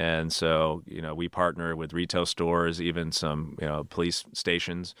 And so, we partner with retail stores, even some, police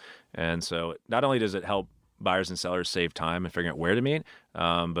stations. And so not only does it help buyers and sellers save time and figuring out where to meet,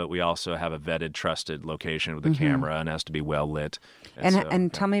 but we also have a vetted, trusted location with a camera, and it has to be well lit.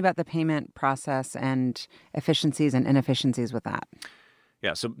 And tell me about the payment process and efficiencies and inefficiencies with that.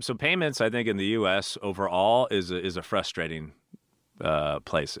 Yeah, so payments, I think, in the U.S. overall is a frustrating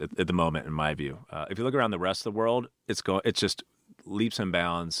place at the moment, in my view. If you look around the rest of the world, it's just leaps and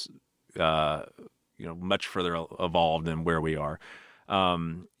bounds, much further evolved than where we are.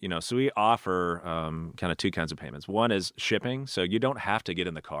 So we offer kind of two kinds of payments. One is shipping, so you don't have to get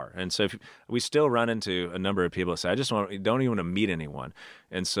in the car. And so we still run into a number of people that say, I just don't even want to meet anyone.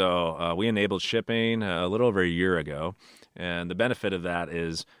 And so we enabled shipping a little over a year ago. And the benefit of that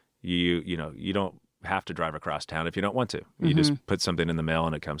is you don't have to drive across town if you don't want to. You just put something in the mail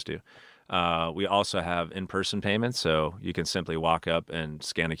and it comes to you. We also have in-person payments, so you can simply walk up and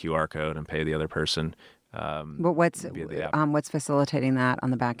scan a QR code and pay the other person. But what's facilitating that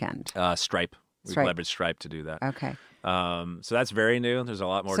on the back end? Stripe. We leverage Stripe to do that. Okay. So that's very new. There's a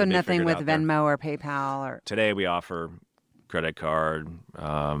lot more. So to be nothing with out Venmo there. or PayPal or. Today we offer credit card,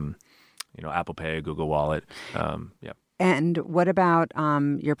 Apple Pay, Google Wallet. Yeah. And what about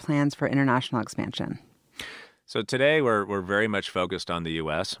your plans for international expansion? So today we're very much focused on the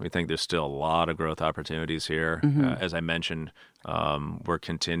U.S. We think there's still a lot of growth opportunities here. As I mentioned, we're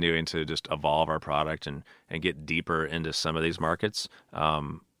continuing to just evolve our product and get deeper into some of these markets.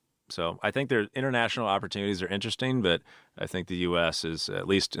 So I think their international opportunities are interesting, but I think the U.S. is, at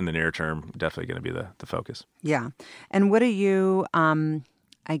least in the near term, definitely going to be the focus. Yeah. And what are you,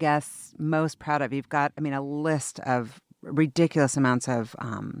 I guess, most proud of? You've got, a list of ridiculous amounts of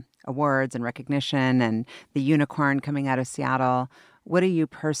awards and recognition, and the unicorn coming out of Seattle. What are you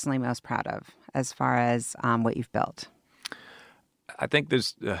personally most proud of as far as what you've built? I think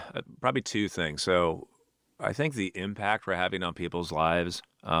there's probably two things. So I think the impact we're having on people's lives,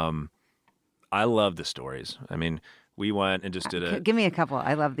 I love the stories. We went and just did a... Give me a couple.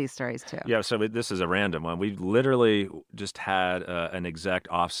 I love these stories too. Yeah, so this is a random one. We literally just had an exec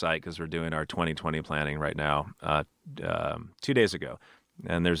offsite because we're doing our 2020 planning right now 2 days ago.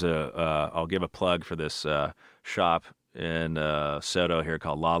 And there's I'll give a plug for this shop in Soto here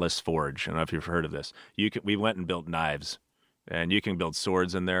called Lawless Forge. I don't know if you've heard of this. We went and built knives. And you can build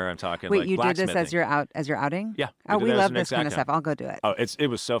swords in there. I'm talking Wait, like you did this as your outing? Yeah. We love this kind of stuff. I'll go do it. Oh, it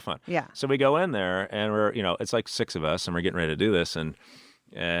was so fun. Yeah. So we go in there and we're, it's like 6 of us and we're getting ready to do this. And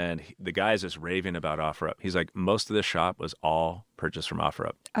the guy's just raving about OfferUp. He's like, most of this shop was all purchased from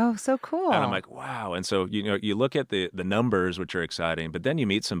OfferUp. Oh, so cool. And I'm like, wow. And so, you look at the numbers, which are exciting, but then you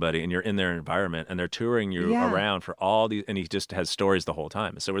meet somebody and you're in their environment and they're touring you around for all these, and he just has stories the whole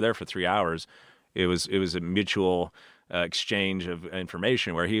time. So we're there for 3 hours. It was a mutual exchange of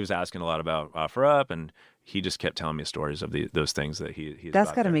information where he was asking a lot about OfferUp, and he just kept telling me stories of those things that he.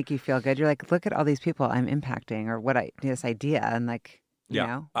 That's got to make you feel good. You're like, look at all these people I'm impacting, or this idea, and like. you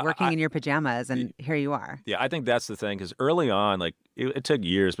know, working in your pajamas, and here you are. Yeah, I think that's the thing, because early on, like it took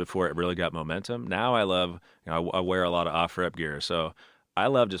years before it really got momentum. Now I love, I wear a lot of OfferUp gear, so I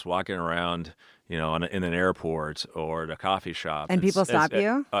love just walking around, in an airport or at a coffee shop. And people stop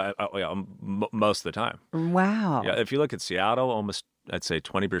you? Most of the time. Wow. Yeah, if you look at Seattle, almost I'd say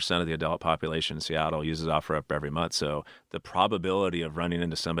 20% of the adult population in Seattle uses OfferUp every month. So the probability of running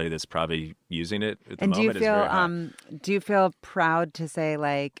into somebody that's probably using it at the moment is very high. Do you feel proud to say,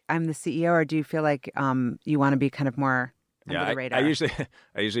 like, I'm the CEO, or do you feel like you want to be kind of more under the radar?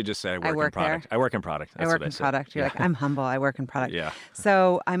 I usually just say I work in product. There? I work in product. That's I work what in product. You're like, I'm humble. I work in product. Yeah.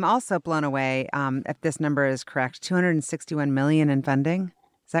 So I'm also blown away, if this number is correct, $261 million in funding.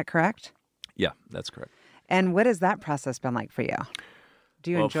 Is that correct? Yeah, that's correct. And what has that process been like for you?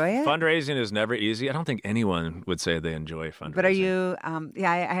 Do you enjoy it? Fundraising is never easy. I don't think anyone would say they enjoy fundraising. But are you,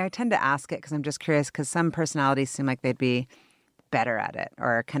 I tend to ask it because I'm just curious, because some personalities seem like they'd be better at it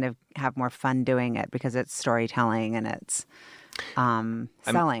or kind of have more fun doing it because it's storytelling and it's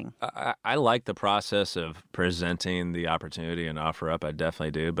selling. I like the process of presenting the opportunity and OfferUp. I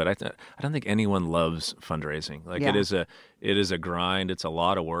definitely do, but I don't think anyone loves fundraising. Like it is a grind. It's a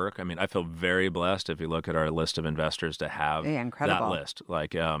lot of work. I mean, I feel very blessed if you look at our list of investors to have that list.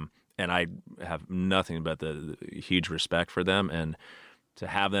 Like, and I have nothing but the huge respect for them, and to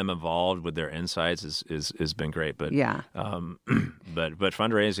have them involved with their insights is been great. But but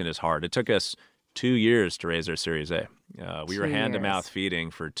fundraising is hard. It took us 2 years to raise our Series A. We were hand-to-mouth feeding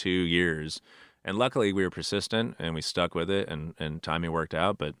for 2 years, and luckily we were persistent and we stuck with it, and timing worked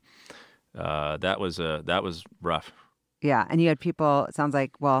out. But that was rough. Yeah, and you had people. It sounds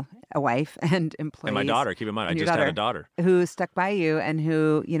like, well, a wife and employees, and my daughter. Keep in mind, I just had a daughter who stuck by you and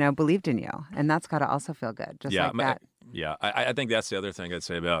who believed in you, and that's got to also feel good. Just like that. Yeah, I think that's the other thing I'd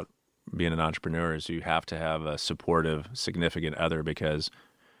say about being an entrepreneur is you have to have a supportive, significant other, because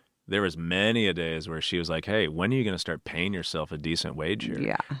there was many a days where she was like, hey, when are you going to start paying yourself a decent wage here?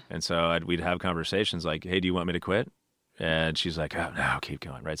 Yeah. And so we'd have conversations like, hey, do you want me to quit? And she's like, oh, no, keep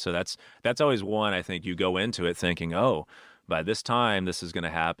going, right? So that's always one. I think you go into it thinking, oh, by this time this is going to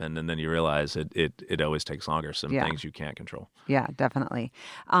happen, and then you realize it always takes longer. Some things you can't control. Yeah, definitely.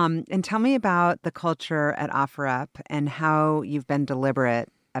 And tell me about the culture at OfferUp and how you've been deliberate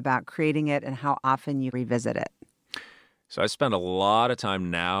about creating it and how often you revisit it. So I spend a lot of time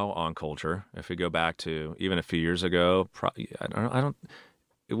now on culture. If we go back to even a few years ago,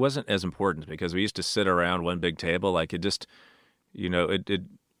 it wasn't as important because we used to sit around one big table. Like it just, I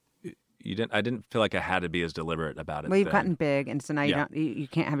didn't feel like I had to be as deliberate about it. Well, you've gotten big, and so now you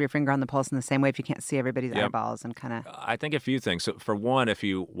can't have your finger on the pulse in the same way if you can't see everybody's eyeballs and kind of. I think a few things. So for one, if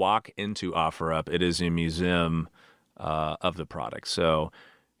you walk into OfferUp, it is a museum of the product. So,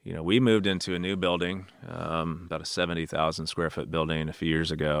 we moved into a new building, about a 70,000 square foot building a few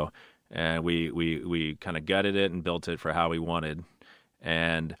years ago, and we kind of gutted it and built it for how we wanted,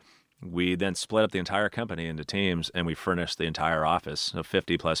 and we then split up the entire company into teams, and we furnished the entire office of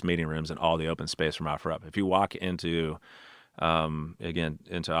 50 plus meeting rooms and all the open space from OfferUp. If you walk into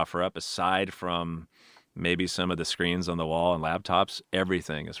OfferUp, aside from maybe some of the screens on the wall and laptops,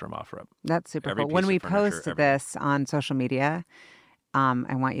 everything is from OfferUp. That's super cool. When we post this on social media,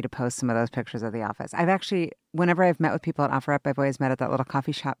 I want you to post some of those pictures of the office. I've actually, whenever I've met with people at OfferUp, I've always met at that little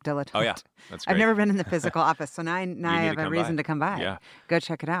coffee shop, Dilettante. Oh, yeah. That's great. I've never been in the physical office, so now I have a reason to come by. Yeah. Go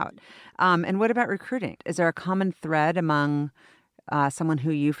check it out. And what about recruiting? Is there a common thread among someone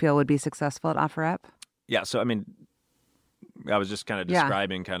who you feel would be successful at OfferUp? Yeah, so, I mean, I was just kind of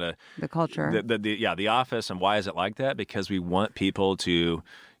describing kind of the culture. The office, and why is it like that? Because we want people to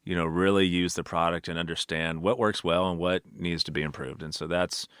really use the product and understand what works well and what needs to be improved. And so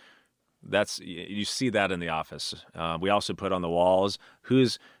that's you see that in the office. We also put on the walls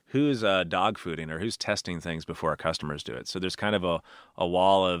who's dog fooding or who's testing things before our customers do it. So there's kind of a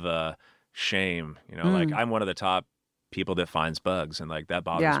wall of shame. Like I'm one of the top people that finds bugs, and like that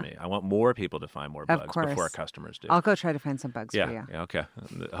bothers me. I want more people to find more bugs before our customers do. I'll go try to find some bugs for you. Yeah, okay.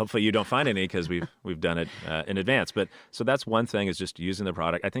 Hopefully you don't find any because we've done it in advance. But so that's one thing, is just using the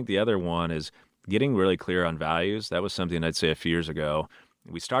product. I think the other one is getting really clear on values. That was something I'd say a few years ago.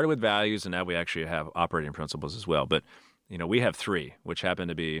 We started with values, and now we actually have operating principles as well. But we have 3, which happen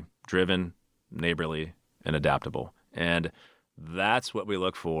to be driven, neighborly, and adaptable. And that's what we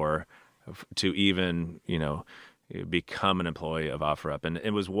look for to even become an employee of OfferUp. And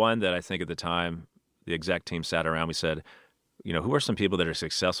it was one that I think at the time the exec team sat around, we said, who are some people that are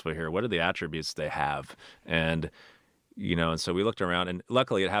successful here? What are the attributes they have? And so we looked around, and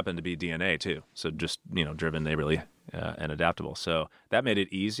luckily it happened to be DNA too. So just driven, neighborly, and adaptable. So that made it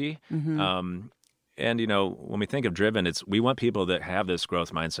easy. Mm-hmm. And, when we think of driven, we want people that have this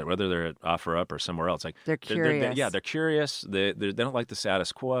growth mindset, whether they're at OfferUp or somewhere else. Like they're curious. They're curious. They don't like the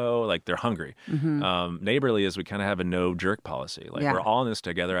status quo. Like they're hungry. Mm-hmm. Neighborly is we kind of have a no jerk policy. Like we're all in this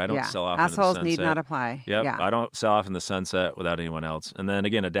together. I don't sell off in the sunset. Assholes need not apply. Yep. Yeah. I don't sell off in the sunset without anyone else. And then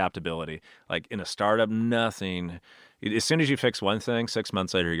again, adaptability. Like in a startup, nothing. As soon as you fix one thing, 6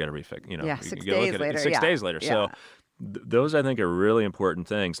 months later, you got to refix. 6 days later. 6 days later. So those, I think, are really important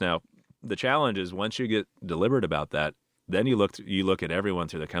things. Now, the challenge is once you get deliberate about that, then you look at everyone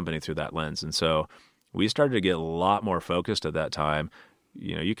through the company through that lens. And so we started to get a lot more focused at that time.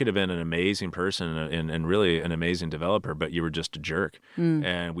 You could have been an amazing person and really an amazing developer, but you were just a jerk.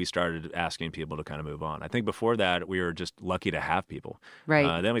 And we started asking people to kind of move on. I think before that, we were just lucky to have people.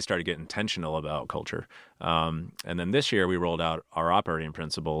 Right. Then we started getting intentional about culture. And then this year, we rolled out our operating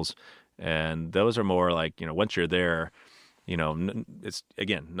principles. And those are more like, once you're there, it's,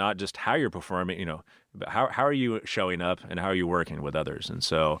 again, not just how you're performing, but how are you showing up and how are you working with others? And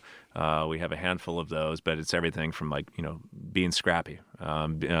so we have a handful of those, but it's everything from like, being scrappy,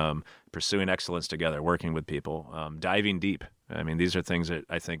 pursuing excellence together, working with people, diving deep. I mean, these are things that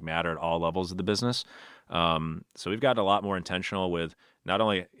I think matter at all levels of the business. So we've gotten a lot more intentional with not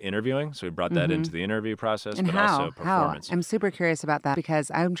only interviewing, so we brought that into the interview process, and but also performance. I'm super curious about that because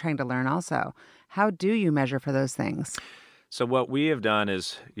I'm trying to learn also. How do you measure for those things? So what we have done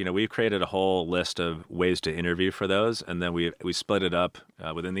is, we've created a whole list of ways to interview for those, and then we split it up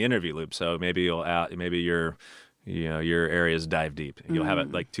within the interview loop. So maybe your areas dive deep. You'll have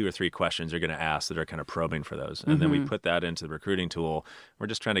it like 2 or 3 questions you're going to ask that are kind of probing for those, and then we put that into the recruiting tool. We're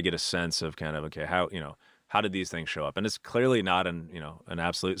just trying to get a sense of kind of how did these things show up, and it's clearly not an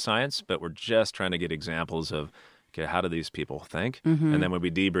absolute science, but we're just trying to get examples of how do these people think, and then when we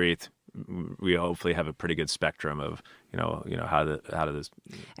debrief, we hopefully have a pretty good spectrum of how do this.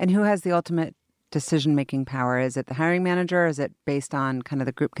 And who has the ultimate decision-making power? Is it the hiring manager? Is it based on kind of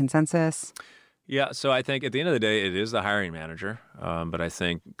the group consensus? Yeah, so I think at the end of the day, it is the hiring manager. But I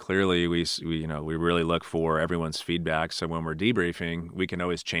think clearly we really look for everyone's feedback. So when we're debriefing, we can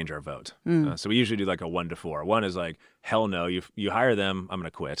always change our vote. So we usually do like a 1 to 4. 1 is like, hell no, you hire them, I'm going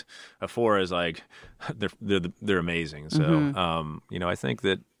to quit. A 4 is like, they're amazing. So I think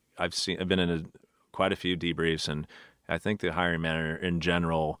that I've been in quite a few debriefs, and I think the hiring manager in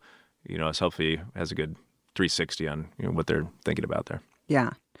general, hopefully has a good 360 on what they're thinking about there.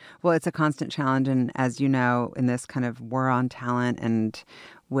 Yeah. Well, it's a constant challenge. And as you know, in this kind of war on talent and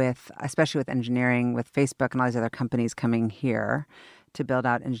especially with engineering, with Facebook and all these other companies coming here to build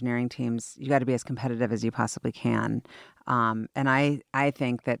out engineering teams, you got to be as competitive as you possibly can. And I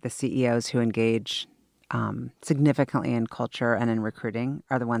think that the CEOs who engage significantly in culture and in recruiting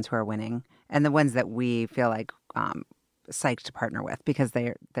are the ones who are winning, and the ones that we feel like psyched to partner with because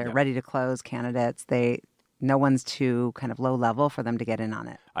they're ready to close candidates. No one's too kind of low level for them to get in on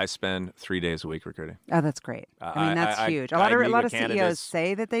it. I spend 3 days a week recruiting. Oh, that's great. I mean, that's huge. A lot of CEOs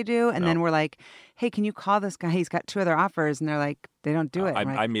say that they do, and then we're like, hey, can you call this guy? He's got 2 other offers, and they're like, they don't do it.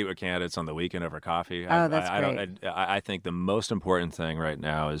 I meet with candidates on the weekend over coffee. That's great. I think the most important thing right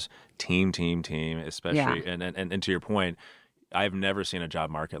now is team, especially, and to your point, I've never seen a job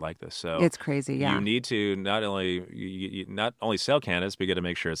market like this. So it's crazy. Yeah, you need to not only sell candidates, but you got to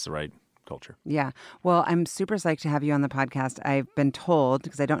make sure it's the right culture. Yeah. Well, I'm super psyched to have you on the podcast. I've been told,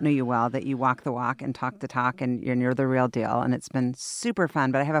 because I don't know you well, that you walk the walk and talk the talk, and you're the real deal. And it's been super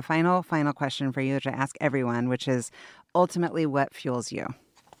fun. But I have a final question for you, which I ask everyone, which is ultimately what fuels you?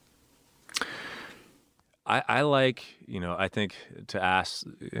 I like, I think to ask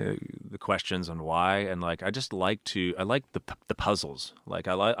the questions on why, and like I like the puzzles. Like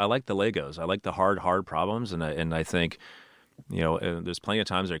I like the Legos. I like the hard problems, and I think. There's plenty of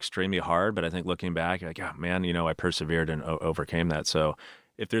times that are extremely hard, but I think looking back, like, oh, man, I persevered and overcame that. So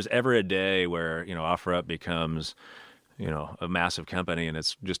if there's ever a day where, OfferUp becomes, a massive company and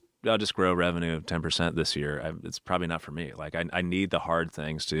I'll just grow revenue 10% this year, it's probably not for me. Like I need the hard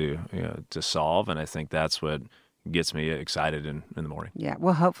things to solve. And I think that's what gets me excited in the morning. Yeah.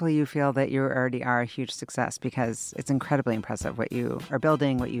 Well, hopefully you feel that you already are a huge success, because it's incredibly impressive what you are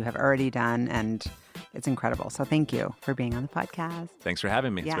building, what you have already done, and it's incredible. So thank you for being on the podcast. Thanks for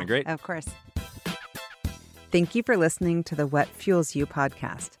having me. It's been great. Of course. Thank you for listening to the What Fuels You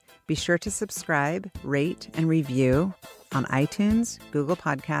podcast. Be sure to subscribe, rate, and review on iTunes, Google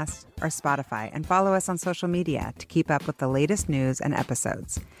Podcasts, or Spotify, and follow us on social media to keep up with the latest news and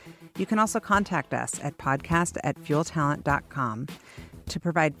episodes. You can also contact us at podcast@fueltalent.com to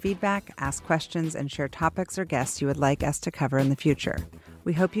provide feedback, ask questions, and share topics or guests you would like us to cover in the future.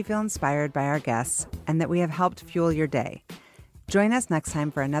 We hope you feel inspired by our guests and that we have helped fuel your day. Join us next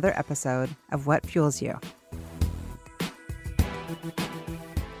time for another episode of What Fuels You.